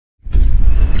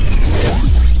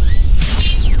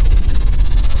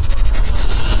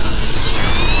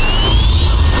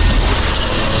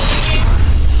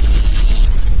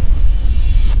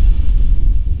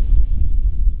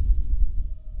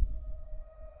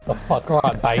Oh fuck,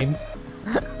 alright, Bane.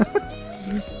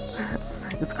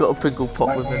 It's got a pickle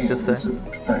pop with him just there.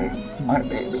 My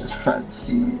name is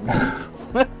Francine.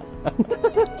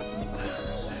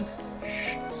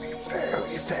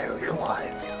 Very, very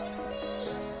quiet.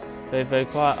 Very, very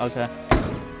quiet, okay.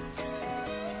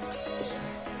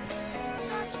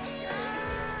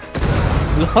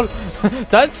 LOL!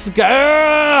 Don't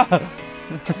scare!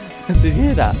 Did you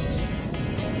hear that?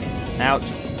 Ouch.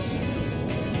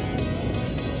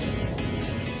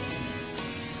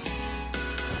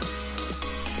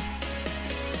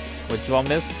 What drum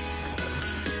is?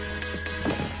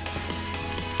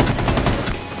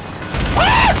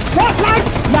 What lag?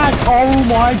 Lag! Oh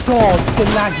my god, the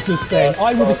lag just then.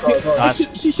 I would have killed her.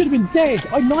 She should have been dead.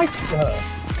 I knifed her.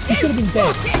 She should have been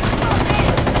dead.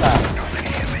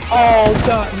 Oh,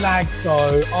 that lag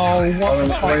though. Oh, what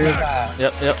the fuck was that?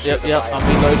 Yep. I'm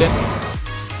reloading.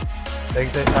 Our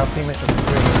teammates are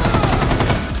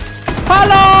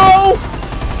Hello!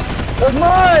 That's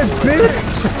mine, bitch!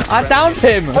 I downed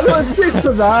him! I don't insist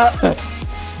to that!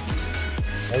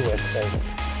 Nowhere to go.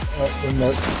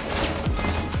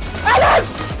 Alan!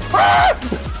 Ah!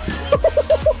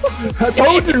 I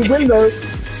told you, window!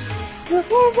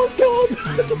 Oh my god!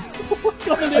 Oh my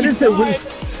god, I didn't say window.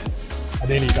 I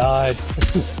nearly died.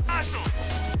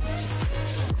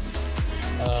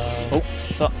 Oh,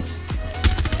 shot.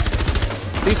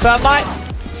 He's thermite!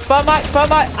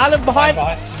 Thermite! Alan behind!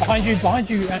 Behind you,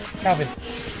 Calvin. I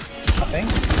think.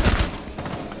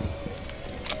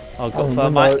 Oh, got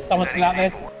thermite. Someone's still out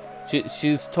there.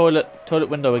 She's toilet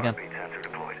window again.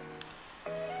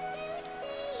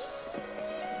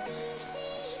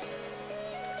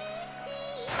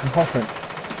 I'm hopping.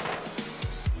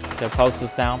 Okay, pulse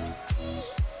is down.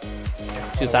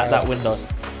 She's at that window.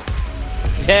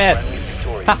 Yes!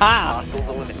 Haha!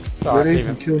 Really?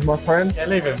 You killed my friend? Yeah,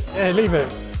 leave him. Yeah, leave him.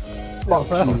 Fuck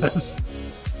you. You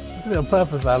did it on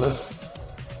purpose, Alan.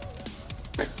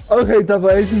 Okay, Double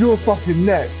Agent, you're fucking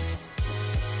next.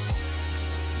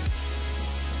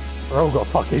 We're all got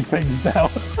fucking things now.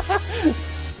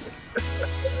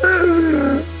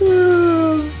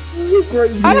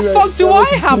 How the fuck do I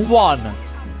have one?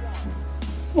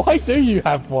 Why do you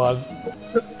have one?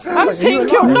 I'm team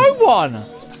killed no one!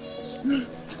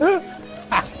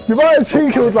 You might have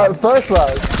team killed like first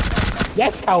round.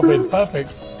 Yes, Calvin,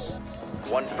 perfect.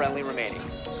 One friendly remaining.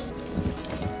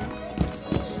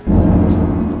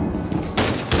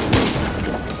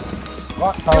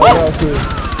 What? Oh,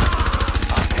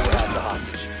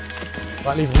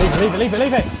 Right, leave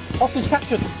it. Hostage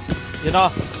captured. You know.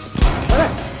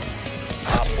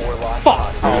 Top 4 lost.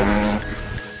 Fuck!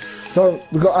 Don't,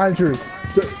 we got Andrew.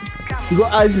 We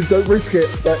got Andrew, don't risk it.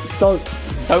 Don't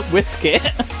Whisk it.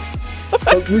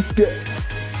 Don't risk it.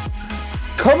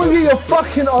 Come and get your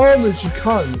fucking armors, you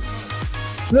cunt.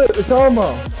 Look, it's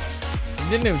armor. You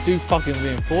didn't even do fucking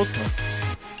reinforcement.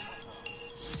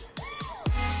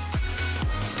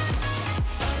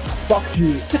 Fuck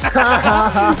you.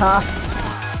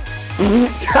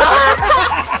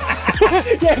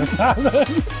 Yes, Alan.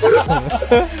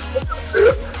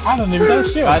 Alan, you don't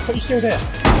shield. Put your shield here.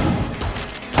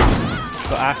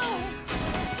 Got Ash.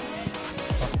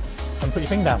 And put your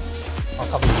thing down. I'll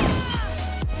cover you.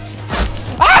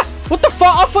 Ah! What the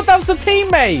fuck? I thought that was a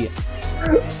teammate!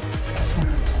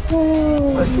 I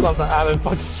just love that Alan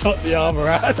fucking shot the armor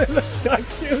out and the guy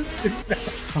killed him.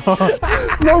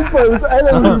 No, bro, it's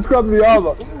Ellen who was grabbing the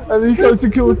armor, and then he goes to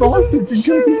kill the hostage and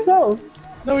kills himself.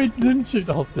 No, he didn't shoot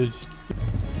the hostage.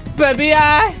 Baby,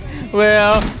 I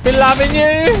will be loving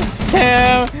you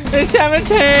till the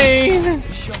 17.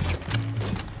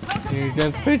 You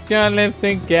just put your lips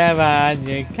together and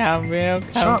you can real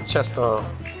Shut up, Chester.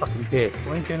 Fucking dick.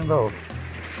 Why ain't getting involved?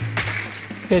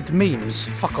 Dead memes.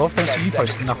 Fuck off. Don't see you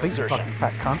posting nothing, you fucking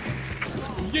fat cunt.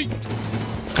 Yeet.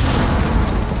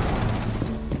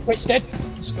 Witch dead.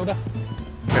 Just killed her.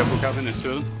 Careful, Calvin, there's 2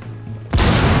 of them.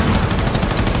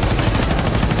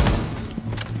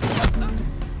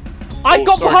 I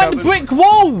got sorry, behind the Calvin. brick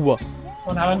wall! Come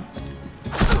on, Alan.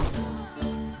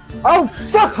 Oh,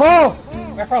 fuck off!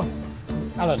 Where from?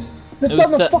 Alan. They've It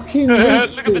done was the the- fucking Look at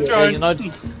the loop drone. You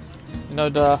know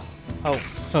the... Oh.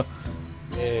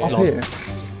 Yeah. up here.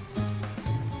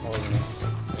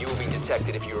 You will be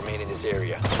detected if you remain in this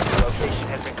area. Your location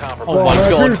has been compromised. Oh my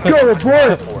Andrew, god. go,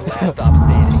 boy! For last stop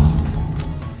standing.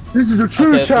 This is a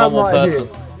true Okay, champ one more right person.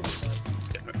 here.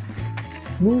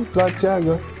 Move like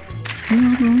Jagger.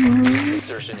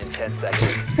 Insertion in 10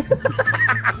 seconds.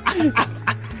 5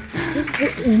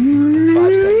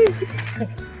 seconds.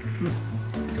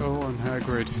 Go on,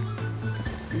 Hagrid.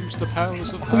 Use the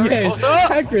powers of Oh Harry yeah, Potter.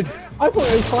 Hagrid. I thought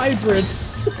it was hybrid.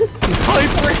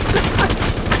 Hybrid.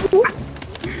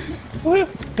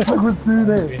 Hagrid's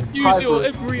doing it. Use your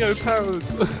embryo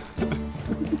powers.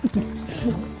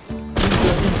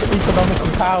 Economical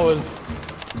powers.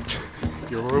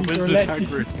 You're a wizard,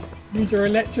 Hagrid. Use your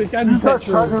electric and Use that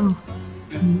petrol. dragon.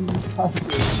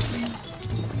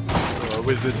 You're a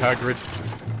wizard, Hagrid.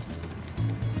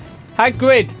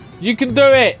 Hagrid, you can do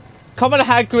it. Come on,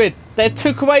 Hagrid. They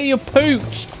took away your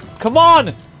pooch. Come on,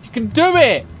 you can do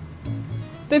it.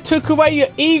 They took away your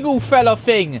eagle fella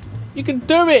thing. You can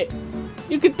do it.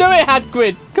 You can do it,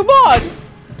 Hagrid. Come on.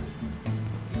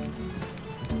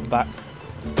 I'm back.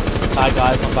 Hi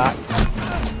guys, I'm back.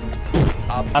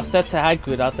 I said to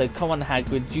Hagrid, I said, come on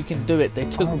Hagrid, you can do it. They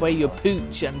took away your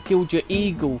pooch and killed your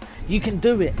eagle. You can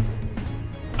do it.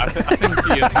 I think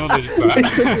he acknowledged They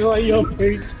that. took away your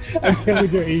pooch and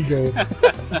killed your eagle.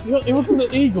 It wasn't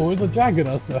an eagle, it was a dragon,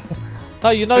 I said. No,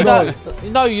 you know that.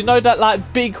 No, you know that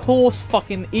like big horse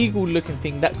fucking eagle looking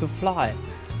thing that could fly.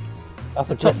 That's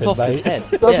a Chopped griffin, off his mate. head.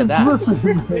 That's Yeah, a that.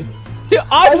 griffin, mate. Dude,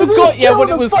 I forgot didn't what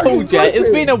kill it was the fucking called. Yeah, it's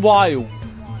griffin. been a while.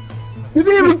 You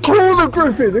didn't even kill the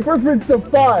griffin. The griffin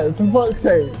survived, for fuck's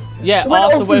sake. Yeah, It went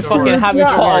after off when with fucking serious Harry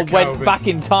lag. Potter went Calvin. back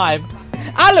in time.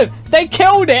 Alan, they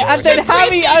killed it, and then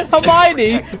Harry and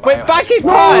Hermione went back in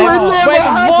time it when never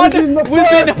happened one in the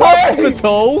was in first place.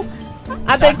 hospital,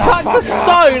 and they tucked the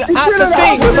stone at the didn't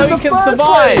thing happen so in he the can first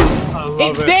survive. Love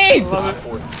It did. Love it.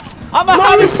 I'm a No,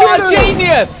 Harry it Potter didn't.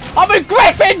 genius. I'm a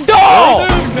Gryffindor.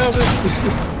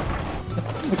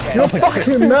 You're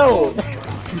fucking melt.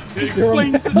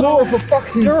 Explain to me. Not of a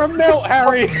fucking. You're a melt,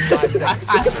 Harry! You're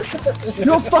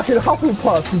fucking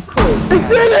Hufflepuff, you prick. It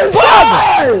didn't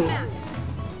die!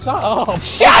 Shut up!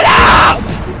 Shut up!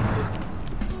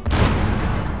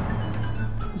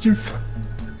 You.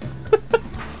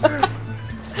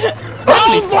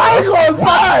 Oh my god,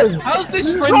 man! How's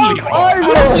this friendly?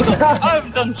 I I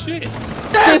haven't done shit.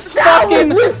 This Calvin, fucking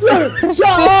listen!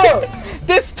 Shut up!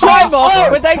 this timer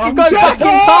up! where they can go Shut back in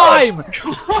up! time.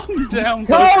 Calm down,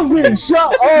 Calvin,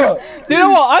 shut up! Do you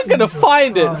know what? I'm gonna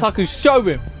find it so I can show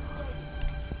him.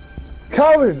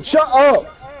 Calvin, shut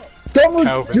up! Don't,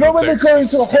 Calvin, you know when they go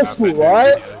into the hospital,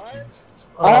 right?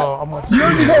 Oh, I'm not. You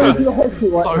only go into the hospital,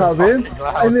 right, So Calvin? fucking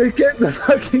loud. And they get the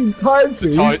fucking time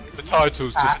thing. The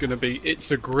title's just gonna be "It's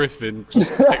a Griffin!"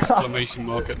 Just exclamation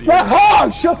mark at the But end.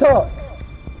 oh, shut up!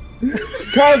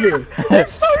 Calvin!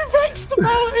 So vexed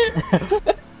about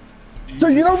it. So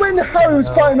you know when Harry was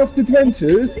fighting off the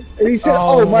Dementors, and he said,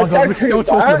 "Oh, my god, dad we're still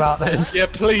came talking back." about this. Yeah,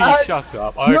 please I- shut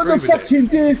up. I You know agree the with fucking it.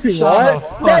 deer thing, Shut right? the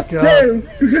fuck That's up. them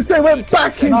because they went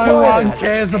back in No one time.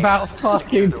 cares about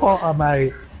fucking Potter,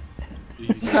 mate.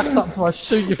 That's up to I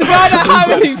shoot you. The guy that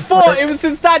Harry fought, it was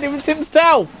his dad, it was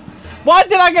himself. Why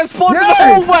did I get spawned in the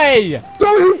Yeah. hallway?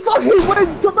 So he fucking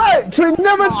went back. He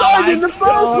never died in the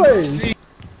God. first place.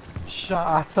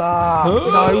 Shut up.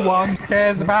 No one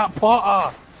cares about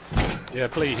Potter. Yeah,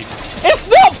 please. It's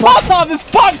not Potter, it's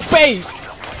Bugsby!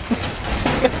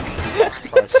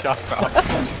 Christ, shut up.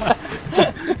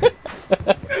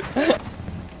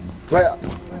 Wait.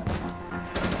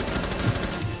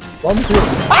 One, two.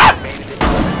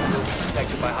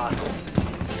 Detected by hostiles.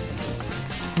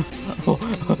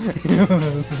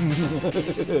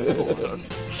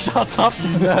 Shut up, you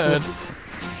nerd.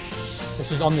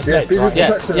 This is on this Yeah, ledge, people right? Yeah,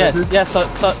 protect yeah, services. yeah,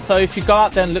 so if you go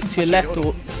out there and look to your left or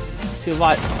to your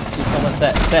right, see someone's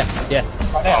there, yeah.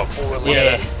 Oh,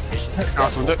 Yeah.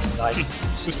 nice one, Dick.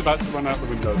 It's just about to run out the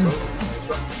window as well.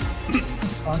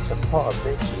 Bunch of Potter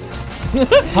bitches.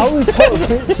 How is Potter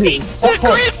bitches?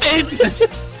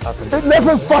 It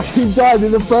never fucking died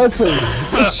in the first place.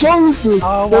 It shows me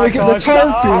Oh when my they get God, the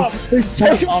shut time up. thing, they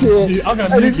saved I'm it, gonna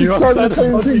and nuke it you, just I done the said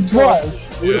same it thing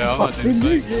twice. Yeah, I didn't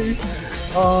say.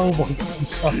 Oh my god,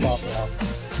 shut up now.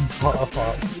 Potter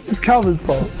fuck. It's Calvin's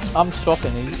fault. I'm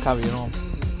stopping you, carrying on.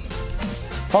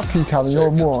 Fucking Calvin, you're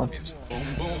a moron.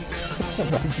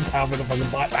 Calvin, if I can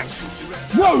bite back.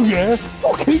 No, yeah!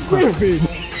 Fucking Griffin!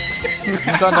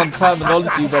 I'm going on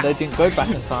terminology where they didn't go back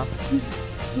in time.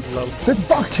 They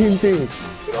fucking did.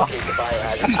 Locate the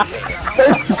biohazard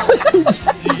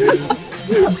container.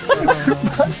 They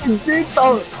fucking did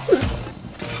though.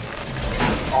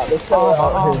 Oh, they're so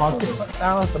out here.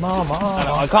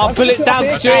 I can't pull it down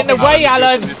because you're in the way,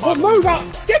 Alan! Well, move up!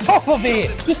 Get off of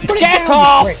it! Just put it Get down,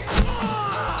 off! you prick.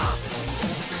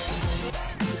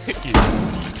 Hit you.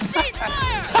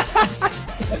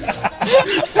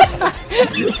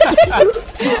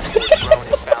 Drone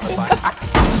has found the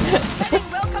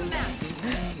biohazard. Welcome back.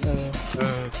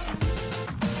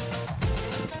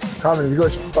 Calvin, have you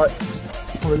got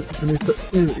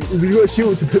have you got a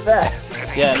shield to put there?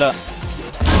 Yeah, look.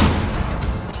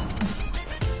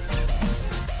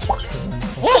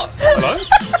 What? Hello?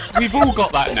 We've all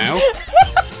got that now.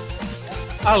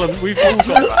 Alan, we've all got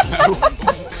that now.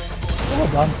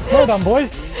 Well done,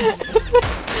 boys.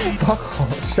 Fuck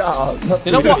off, shut up. Do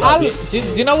you know what Alan? Do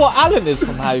you know what Alan is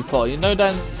from Harry Potter? You know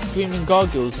them screaming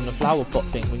gargoyles in the flower pot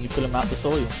thing when you pull them out the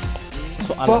soil. That's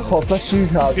what Alan Fuck off, that's you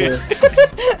out there.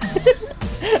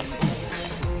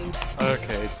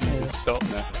 Okay, Jesus, stop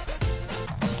now.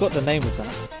 I've got the name of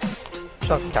that.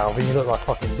 Shut up, Calvin. You look like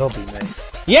fucking Dobby, mate.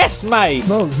 Yes, mate.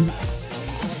 No.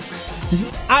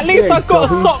 At least Yeah, I've got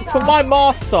Dobby. a sock for my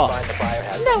master. Find the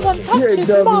biohazard. No one Yeah, touches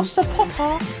Dobby. Master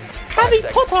Potter. Harry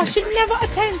Potter should never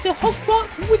attend to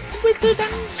Hogwarts wizard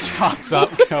and Shut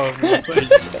up, Calvin, please.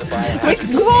 The biohazard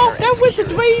witchcraft and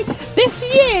wizardry this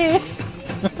year.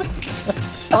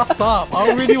 Shut up!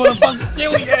 I really want to fucking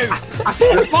kill you!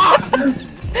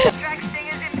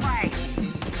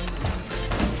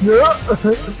 Yeah.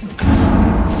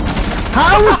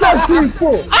 How was that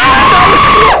 2-4?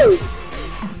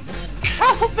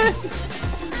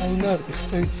 Oh look, it's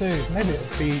 2-2. Maybe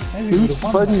it'll be. Maybe we Who's would have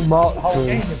won Freddie the Mark whole doing?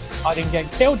 game if I didn't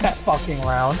get killed that fucking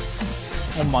round.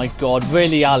 Oh my god,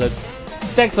 really, Alan?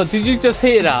 Dexter, did you just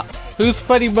hear that? Who's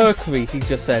Freddie Mercury? He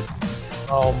just said.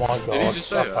 Oh my god. Did he just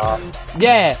say shut that? up.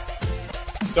 Yeah.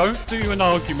 Don't do an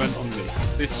argument on this.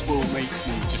 This will make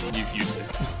me just mute you two.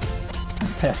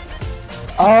 Yes.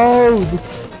 Oh!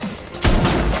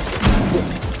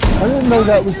 I didn't know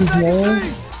that was his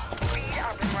name.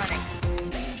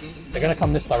 They're gonna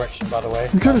come this direction, by the way.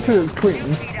 You could have said it was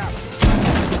Queen.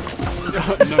 No,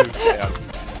 yeah,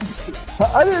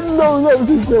 I didn't know that was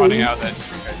his name. running out there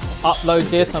just in case. Upload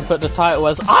this and put the title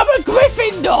as I'm a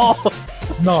Gryffindor!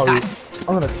 No. I'm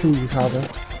gonna kill you, Calvin.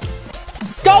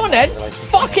 Go on then!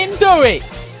 Fucking do it!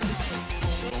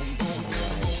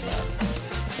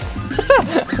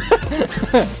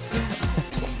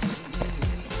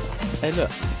 Hey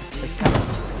look, it's camera.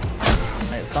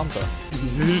 Hey, it's Thumper.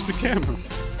 Who's the camera?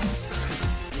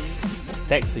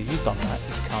 Dexter, you've done that, you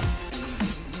cunt.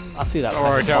 I see that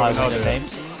Alright, friendly Calvin, fire I'll on your do it. name.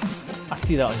 I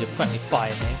see that on your friendly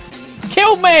fire name.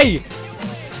 Kill me!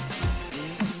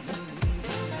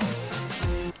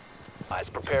 Guys,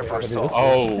 prepare for assault.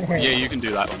 Oh, yeah, you can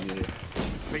do that one, yeah.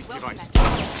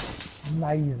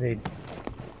 Amazing.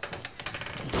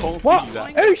 Can't What? do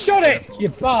that. Who shot it? You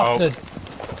bastard.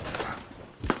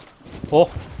 Oh.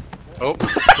 Oh.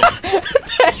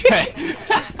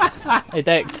 Hey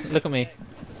Dex, look at me.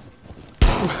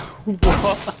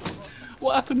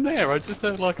 What happened there? I just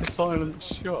heard like a silent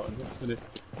shot. That's been it.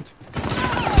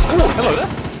 Oh, hello there.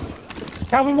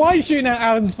 Calvin, why are you shooting at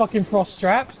Alan's fucking frost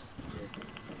traps?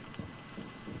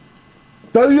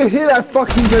 Don't you hear that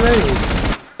fucking grenade?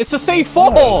 It's a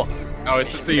C4! Oh,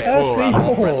 it's a C4. C4.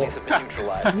 Friendlies have been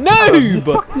neutralized. Noob!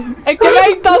 A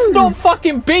grenade does not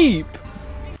fucking beep!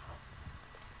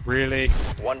 Really?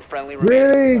 One friendly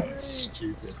remaining. Really?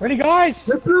 Stupid. Ready, guys?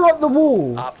 They blew up the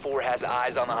wall. Op 4 has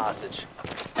eyes on the hostage.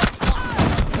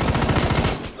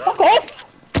 Fuck off!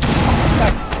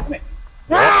 Damn it.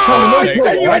 Come Ah, on, I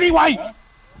tell you anyway!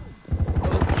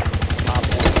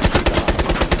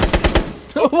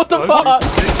 What the fuck?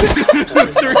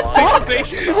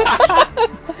 360.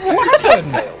 What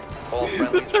happened? All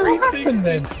friendlies What happened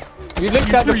then? You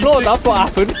looked at the floor, that's what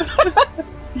happened.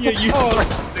 Yeah, you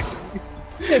 360.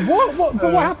 Yeah,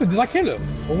 what happened? Did I kill him?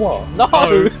 Or what? No!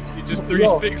 No, you just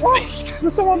 360.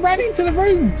 What? Someone ran into the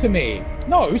room to me.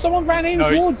 No, someone ran in No.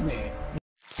 towards me.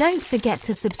 Don't forget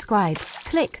to subscribe,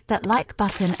 click that like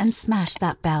button and smash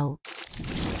that bell.